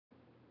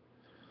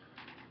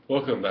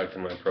Welcome back to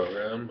my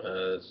program.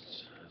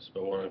 It's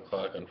about 1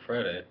 o'clock on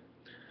Friday.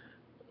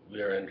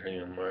 We are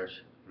entering a March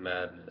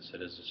Madness.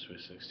 It is the Sweet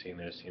 16.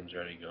 Their team's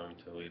already going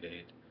to Elite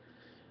 8.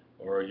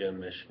 Oregon,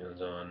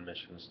 Michigan's on,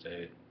 Michigan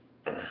State.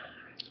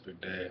 It's a big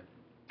day.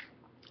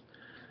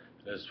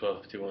 It is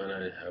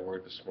 12:51. I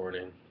worked this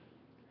morning.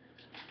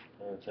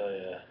 I want to tell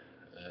you,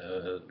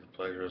 the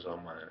pleasure was all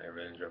mine. I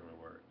really enjoyed my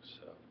work.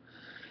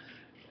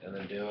 And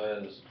the deal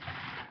is,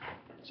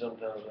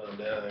 sometimes on a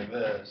day like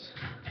this,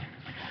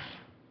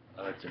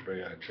 I like to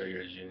bring out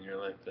Trigger Junior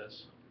like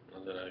this.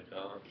 What did I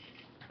call it?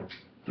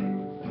 I'm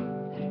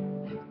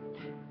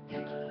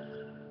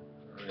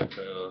gonna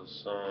play a little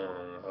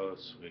song. Oh,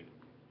 sweet.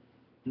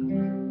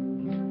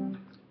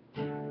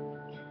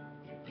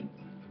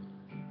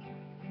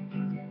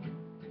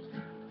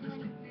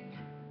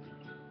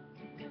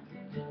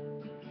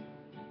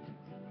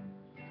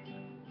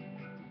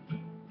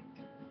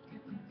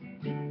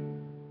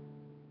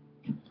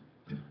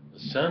 The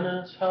sun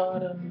is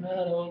hot and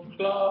that old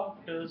clock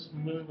is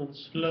moving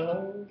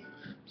slow.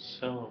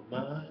 So am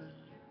I.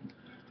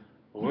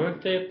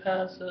 Workday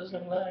passes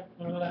like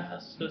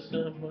molasses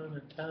in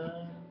winter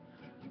time.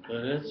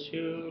 But it's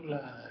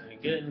July,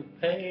 getting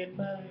paid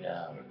by the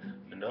hour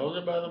and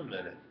older by the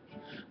minute.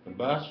 My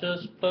boss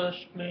just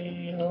pushed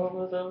me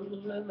over the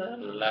limit.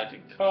 I'd like to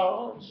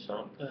call it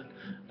something.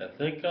 I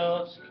think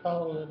I'll just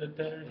call it a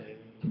day.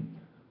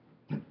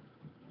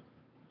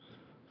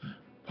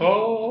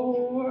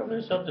 Pour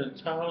me something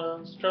tall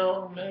and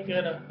strong, make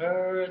it a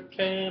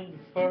hurricane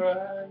before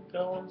I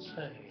go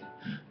insane.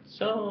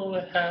 It's only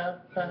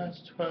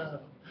 12:30,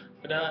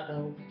 but I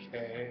don't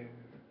care.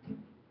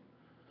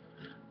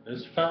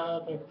 There's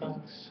 5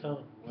 o'clock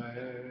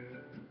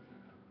somewhere.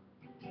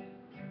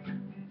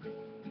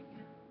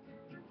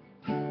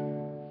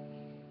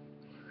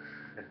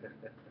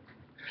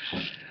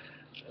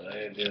 I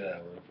didn't do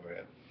that one for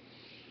you.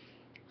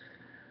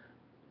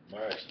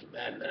 March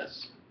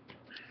Madness.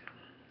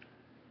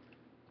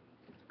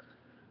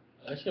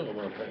 Actually, I'm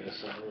gonna play a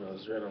song that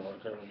was written a long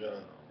time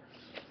ago.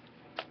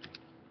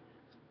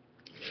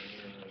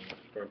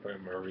 Probably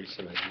more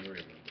recent than you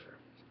remember.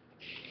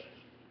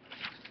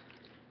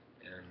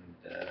 And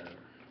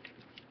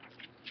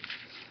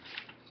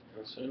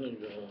it's gonna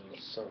go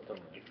something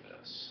like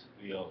this.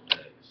 The old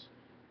days.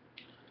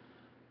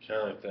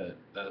 Kind of like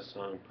that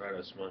song,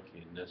 Proudest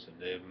Monkey, and that's a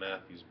Dave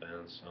Matthews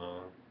Band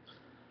song.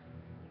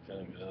 It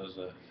kind of goes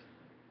like,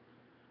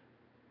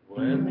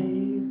 when the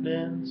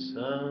evening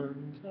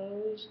sun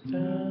goes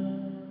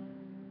down,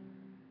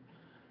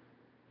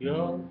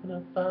 you're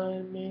gonna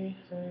find me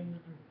hanging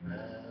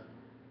around.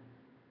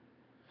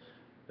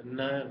 The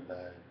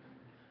nightlife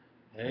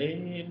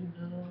ain't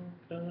no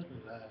good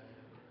life,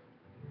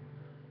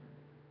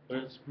 but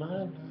it's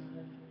my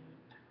life.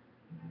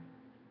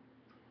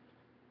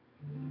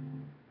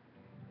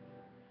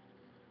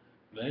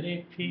 Many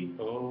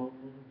people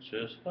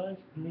just like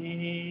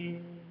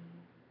me,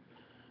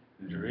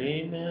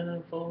 dreaming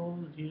of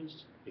old used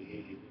to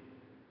be.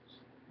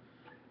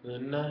 The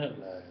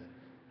nightlife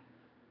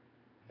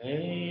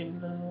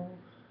ain't no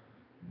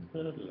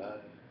good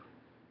life,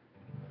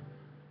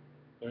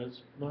 but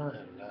it's my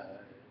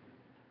life.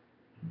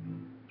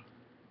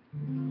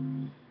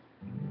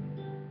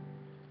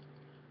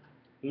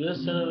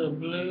 Listen to the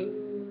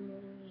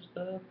blues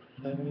they're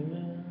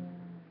playing.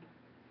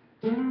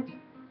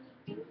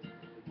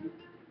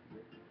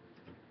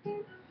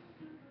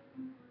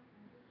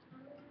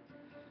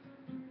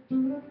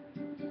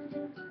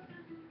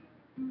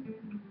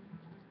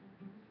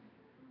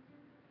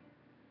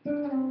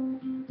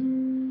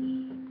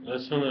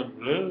 Listen to the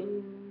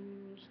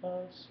blues I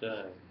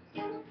say.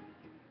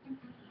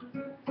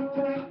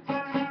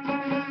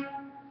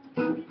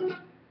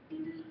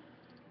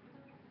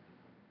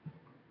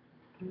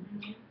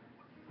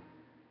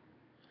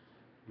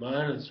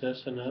 Mine is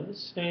just another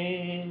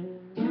scene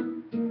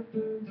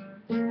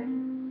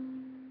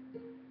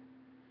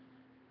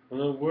from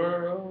the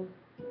world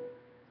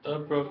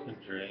of broken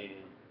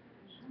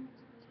dreams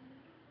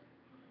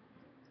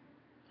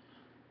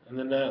and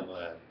the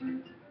nightlife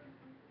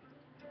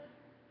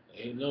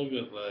ain't no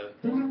good life.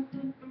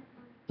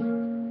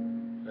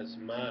 That's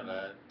my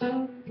life.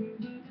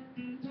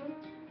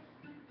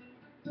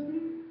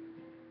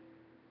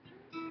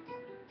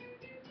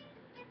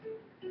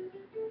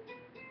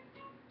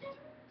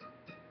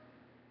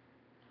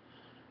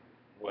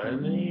 When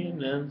the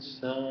evening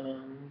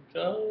sun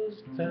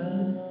goes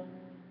down,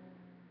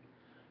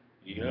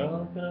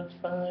 you're gonna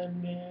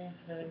find me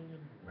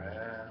hanging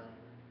around.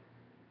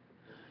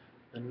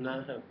 The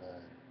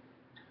nightlife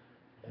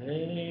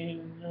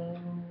ain't no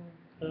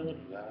good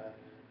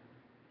life,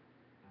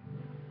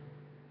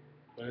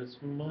 but it's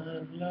my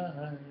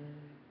life.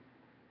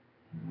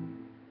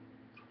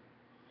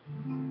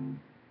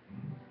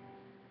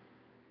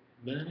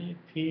 Many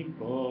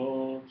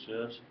people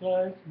just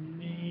like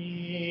me,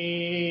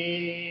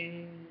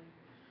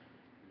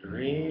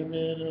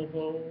 dreaming of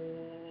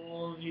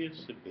old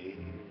used to be.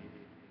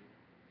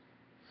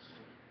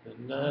 The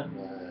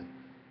nightlife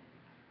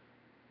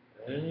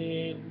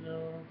ain't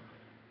no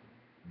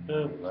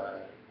good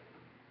life,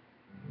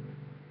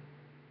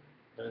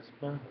 That's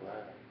my life.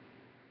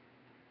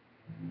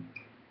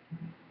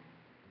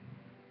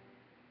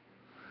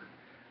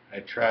 I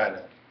try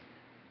to.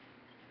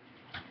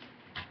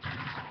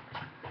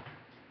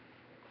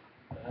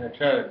 I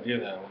try to do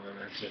that one.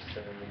 It's just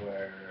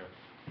where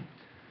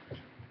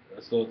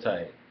it's a little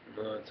tight.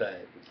 A little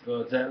tight. It's a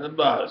little tight in the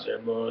box here,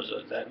 boys. A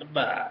little tight in the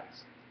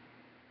box.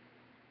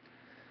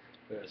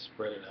 Gotta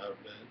spread it out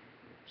a bit.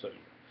 So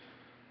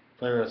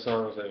playing that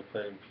song is like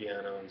playing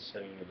piano and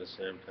singing at the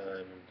same time.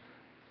 And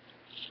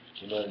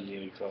you might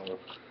need to call. I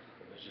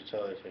should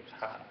tell you, think,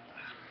 ha.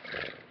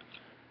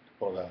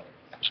 Pull out.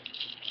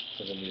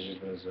 So the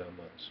music goes that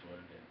much. What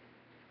it is.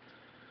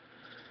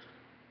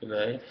 Good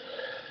night.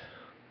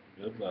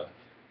 Good luck.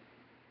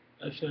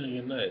 Actually,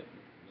 good night.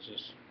 It's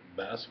just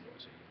basketball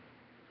season.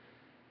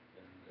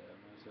 And I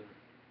was in,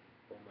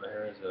 pull my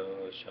hair as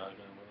a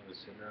shotgun, one of the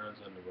sitting around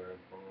his underwear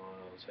and pull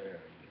all his hair.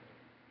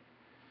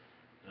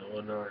 No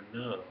one or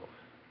no.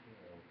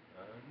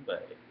 I'm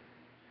back.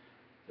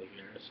 Take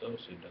care of yourself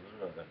so you don't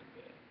know that.